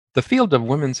The field of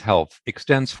women's health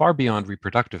extends far beyond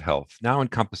reproductive health, now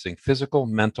encompassing physical,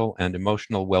 mental, and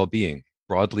emotional well being,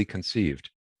 broadly conceived.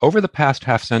 Over the past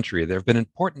half century, there have been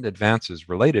important advances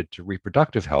related to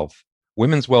reproductive health,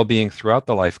 women's well being throughout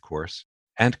the life course,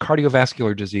 and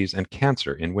cardiovascular disease and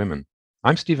cancer in women.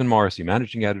 I'm Stephen Morrissey,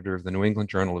 managing editor of the New England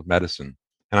Journal of Medicine,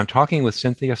 and I'm talking with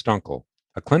Cynthia Stunkel,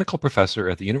 a clinical professor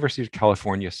at the University of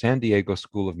California, San Diego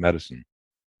School of Medicine.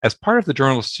 As part of the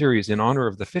journal's series in honor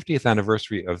of the 50th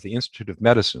anniversary of the Institute of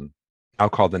Medicine, now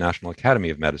called the National Academy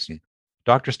of Medicine,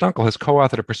 Dr. Stunkel has co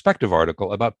authored a perspective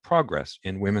article about progress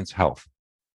in women's health.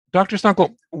 Dr.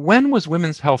 Stunkel, when was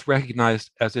women's health recognized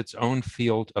as its own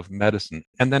field of medicine?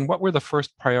 And then what were the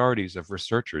first priorities of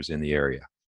researchers in the area?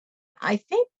 I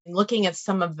think looking at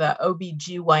some of the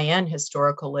OBGYN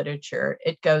historical literature,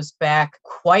 it goes back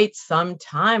quite some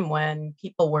time when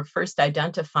people were first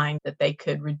identifying that they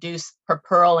could reduce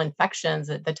puerperal infections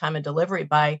at the time of delivery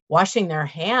by washing their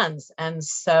hands. And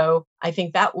so I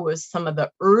think that was some of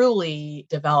the early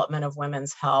development of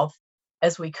women's health.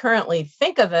 As we currently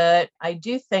think of it, I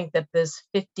do think that this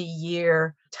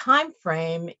 50-year time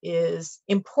frame is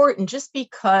important just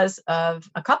because of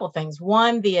a couple of things.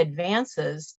 One, the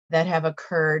advances that have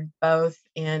occurred both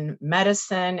in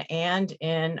medicine and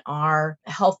in our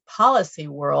health policy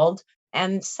world.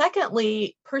 And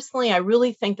secondly, personally, I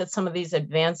really think that some of these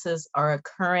advances are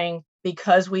occurring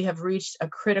because we have reached a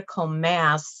critical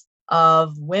mass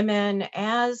of women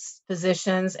as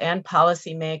physicians and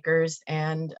policymakers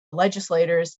and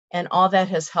legislators, and all that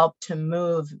has helped to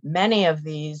move many of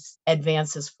these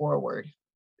advances forward.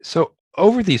 So,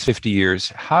 over these 50 years,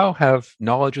 how have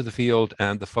knowledge of the field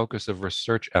and the focus of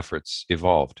research efforts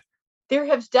evolved? There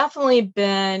have definitely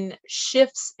been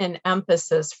shifts in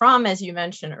emphasis from, as you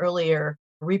mentioned earlier,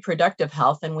 reproductive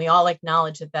health. And we all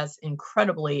acknowledge that that's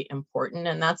incredibly important.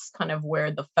 And that's kind of where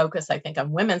the focus, I think,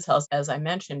 on women's health, as I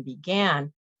mentioned,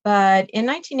 began. But in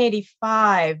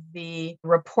 1985, the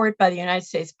report by the United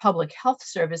States Public Health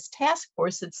Service Task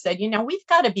Force had said, we've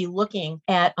got to be looking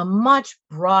at a much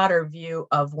broader view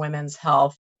of women's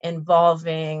health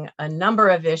involving a number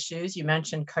of issues. You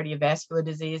mentioned cardiovascular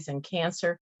disease and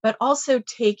cancer, but also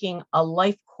taking a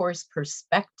life course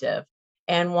perspective.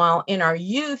 And while in our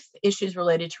youth, issues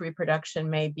related to reproduction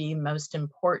may be most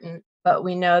important, but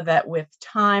we know that with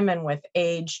time and with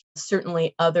age,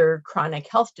 certainly other chronic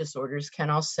health disorders can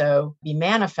also be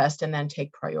manifest and then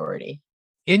take priority.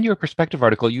 In your perspective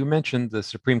article, you mentioned the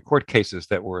Supreme Court cases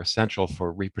that were essential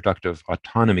for reproductive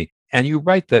autonomy. And you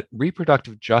write that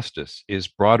reproductive justice is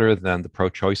broader than the pro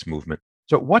choice movement.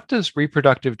 So, what does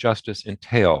reproductive justice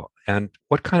entail? And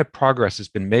what kind of progress has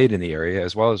been made in the area,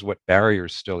 as well as what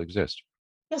barriers still exist?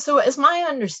 Yeah, so as my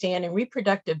understanding,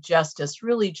 reproductive justice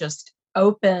really just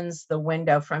opens the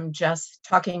window from just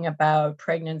talking about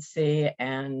pregnancy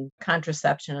and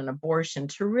contraception and abortion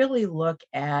to really look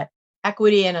at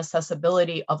equity and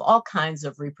accessibility of all kinds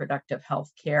of reproductive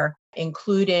health care,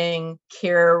 including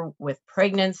care with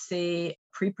pregnancy,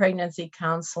 pre-pregnancy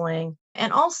counseling,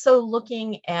 and also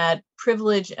looking at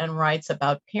privilege and rights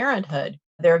about parenthood.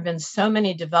 There have been so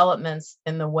many developments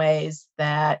in the ways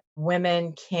that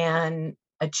women can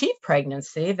achieve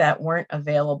pregnancy that weren't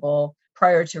available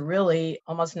prior to really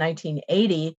almost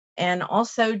 1980. And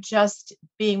also just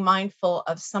being mindful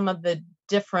of some of the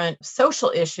different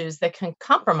social issues that can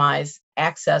compromise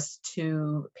access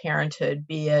to parenthood,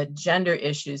 be it gender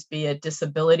issues, be it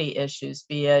disability issues,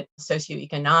 be it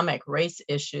socioeconomic race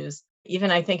issues.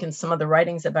 Even I think in some of the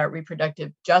writings about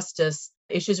reproductive justice,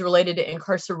 issues related to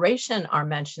incarceration are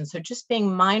mentioned. So just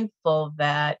being mindful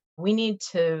that we need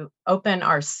to open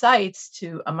our sights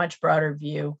to a much broader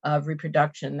view of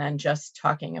reproduction than just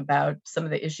talking about some of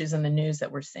the issues in the news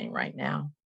that we're seeing right now.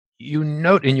 You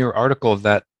note in your article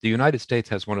that the United States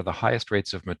has one of the highest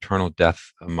rates of maternal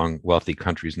death among wealthy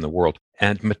countries in the world,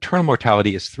 and maternal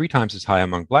mortality is 3 times as high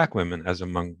among Black women as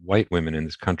among white women in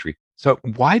this country. So,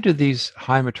 why do these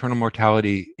high maternal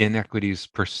mortality inequities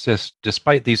persist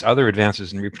despite these other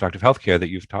advances in reproductive health care that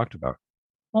you've talked about?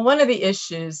 Well, one of the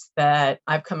issues that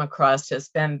I've come across has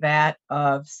been that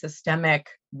of systemic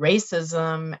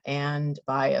racism and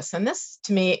bias. And this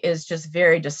to me is just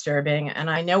very disturbing. And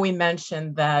I know we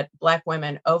mentioned that Black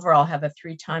women overall have a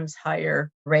 3 times higher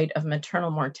rate of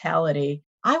maternal mortality.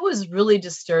 I was really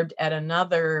disturbed at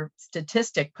another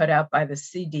statistic put out by the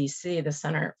CDC, the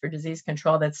Center for Disease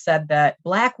Control, that said that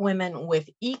Black women with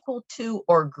equal to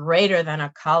or greater than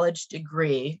a college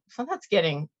degree, so that's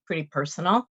getting pretty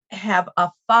personal, have a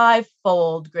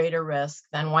five-fold greater risk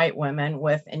than white women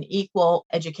with an equal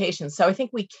education. So I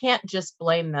think we can't just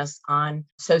blame this on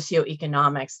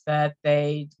socioeconomics, that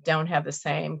they don't have the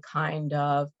same kind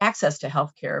of access to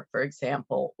healthcare, for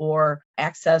example, or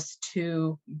access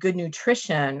to good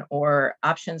nutrition or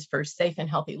options for safe and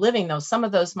healthy living, though some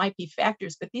of those might be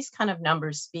factors, but these kind of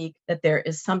numbers speak that there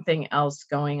is something else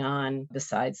going on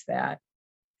besides that.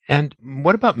 And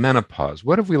what about menopause?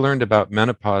 What have we learned about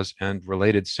menopause and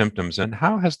related symptoms, and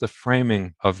how has the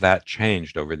framing of that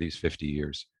changed over these 50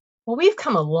 years? Well, we've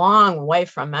come a long way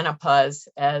from menopause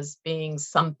as being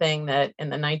something that in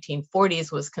the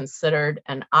 1940s was considered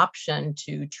an option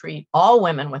to treat all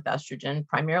women with estrogen,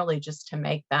 primarily just to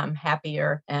make them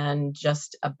happier and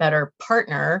just a better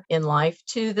partner in life,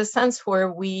 to the sense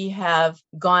where we have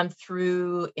gone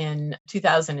through in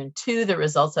 2002 the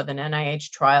results of an NIH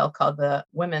trial called the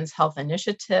Women's Health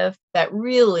Initiative that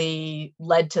really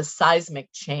led to seismic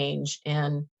change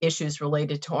in issues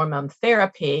related to hormone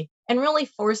therapy, and really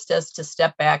forced us to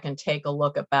step back and take a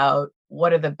look about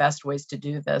what are the best ways to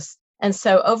do this. And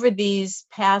so over these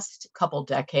past couple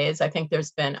decades, I think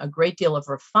there's been a great deal of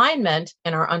refinement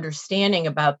in our understanding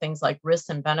about things like risks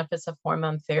and benefits of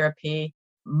hormone therapy.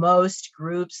 Most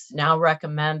groups now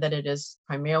recommend that it is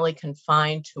primarily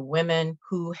confined to women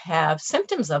who have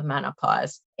symptoms of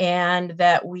menopause, and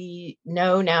that we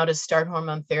know now to start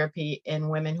hormone therapy in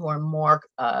women who are more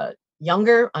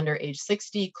younger, under age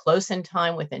 60, close in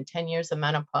time, within 10 years of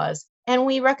menopause. And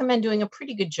we recommend doing a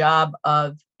pretty good job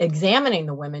of examining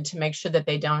the women to make sure that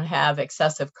they don't have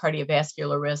excessive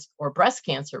cardiovascular risk or breast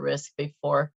cancer risk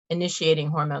before initiating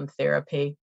hormone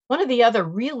therapy. One of the other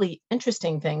really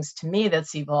interesting things to me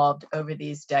that's evolved over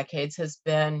these decades has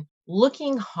been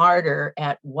looking harder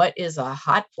at what is a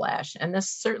hot flash. And this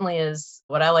certainly is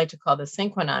what I like to call the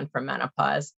synchronon for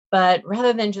menopause. But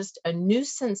rather than just a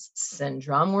nuisance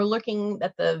syndrome, we're looking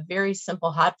at the very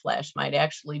simple hot flash might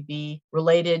actually be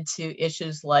related to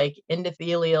issues like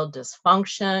endothelial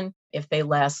dysfunction. If they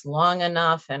last long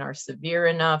enough and are severe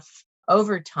enough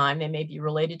over time, they may be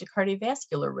related to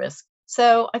cardiovascular risk.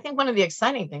 So I think one of the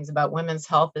exciting things about women's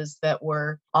health is that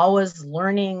we're always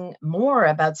learning more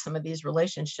about some of these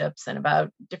relationships and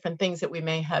about different things that we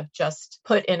may have just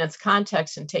put in its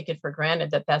context and take it for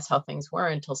granted that that's how things were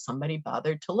until somebody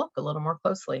bothered to look a little more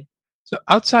closely. So,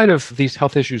 outside of these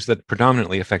health issues that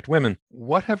predominantly affect women,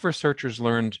 what have researchers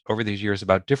learned over these years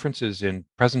about differences in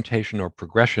presentation or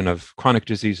progression of chronic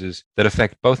diseases that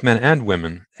affect both men and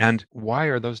women? And why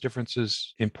are those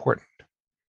differences important?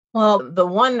 Well, the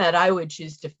one that I would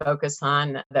choose to focus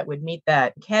on that would meet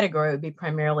that category would be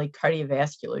primarily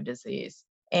cardiovascular disease.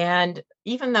 And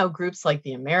even though groups like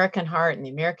the American Heart and the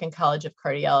American College of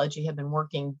Cardiology have been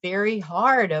working very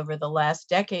hard over the last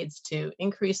decades to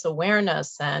increase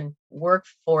awareness and work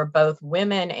for both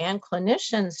women and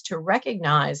clinicians to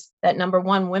recognize that number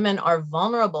one, women are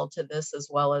vulnerable to this as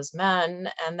well as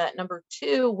men, and that number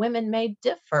two, women may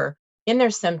differ in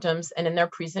their symptoms and in their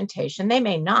presentation. They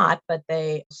may not, but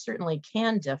they certainly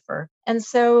can differ. And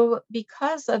so,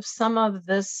 because of some of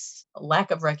this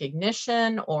lack of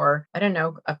recognition, or I don't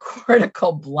know, a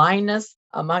critical blindness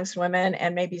amongst women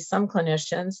and maybe some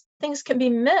clinicians, things can be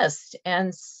missed.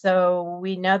 And so,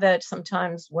 we know that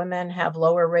sometimes women have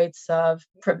lower rates of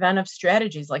preventive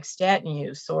strategies like statin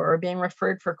use, or being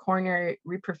referred for coronary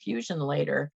reperfusion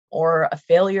later, or a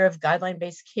failure of guideline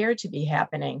based care to be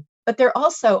happening. But there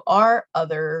also are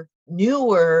other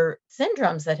newer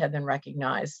syndromes that have been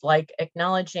recognized, like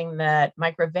acknowledging that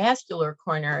microvascular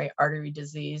coronary artery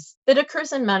disease that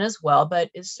occurs in men as well, but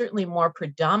is certainly more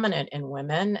predominant in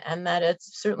women, and that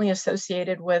it's certainly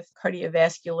associated with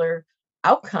cardiovascular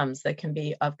outcomes that can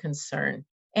be of concern.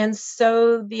 And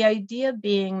so the idea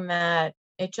being that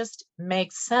it just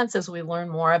makes sense as we learn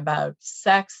more about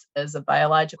sex as a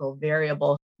biological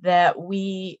variable that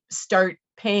we start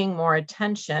paying more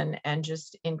attention and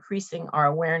just increasing our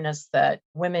awareness that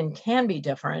women can be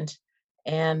different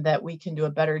and that we can do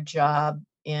a better job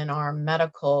in our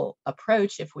medical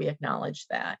approach if we acknowledge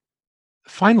that.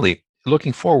 Finally,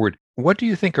 looking forward, what do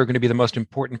you think are going to be the most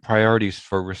important priorities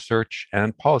for research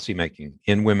and policymaking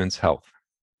in women's health?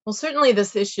 Well, certainly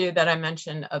this issue that I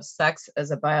mentioned of sex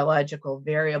as a biological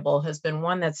variable has been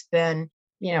one that's been,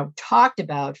 talked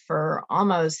about for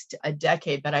almost a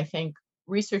decade, but I think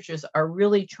researchers are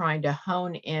really trying to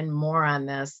hone in more on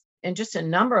this in just a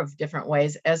number of different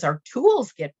ways as our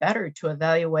tools get better to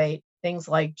evaluate things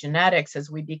like genetics, as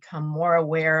we become more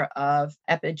aware of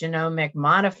epigenomic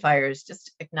modifiers,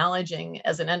 just acknowledging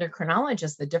as an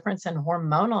endocrinologist the difference in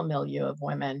hormonal milieu of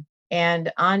women,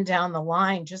 and on down the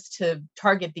line, just to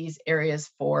target these areas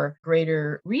for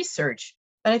greater research.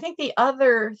 But I think the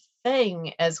other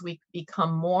thing as we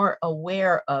become more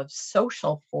aware of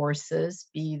social forces,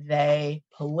 be they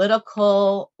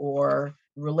political or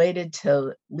related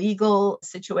to legal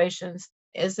situations,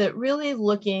 is it really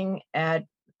looking at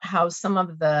how some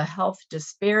of the health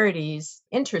disparities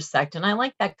intersect. And I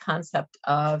like that concept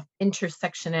of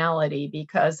intersectionality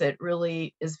because it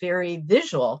really is very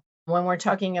visual when we're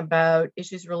talking about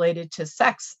issues related to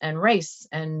sex and race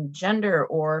and gender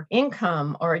or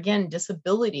income or again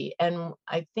disability. And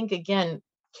I think again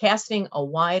casting a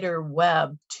wider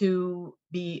web to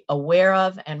be aware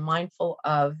of and mindful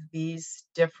of these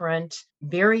different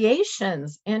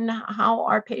variations in how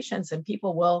our patients and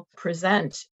people will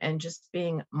present, and just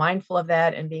being mindful of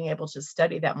that and being able to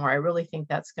study that more. I really think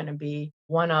that's going to be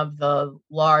one of the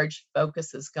large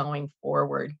focuses going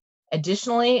forward.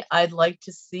 Additionally, I'd like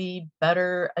to see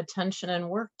better attention and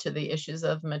work to the issues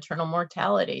of maternal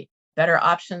mortality, better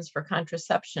options for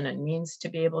contraception and means to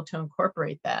be able to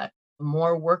incorporate that,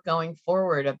 more work going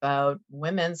forward about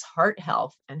women's heart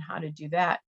health and how to do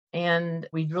that. And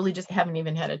we really just haven't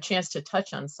even had a chance to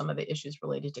touch on some of the issues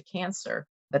related to cancer,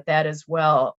 but that as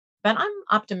well. But I'm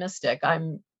optimistic.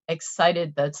 I'm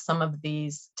excited that some of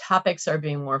these topics are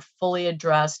being more fully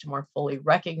addressed, more fully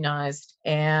recognized.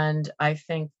 And I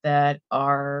think that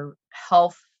our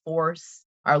health force,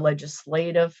 our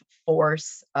legislative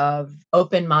force of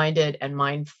open minded and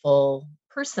mindful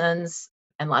persons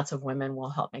and lots of women will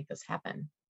help make this happen.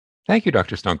 Thank you,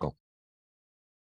 Dr. Stunkel.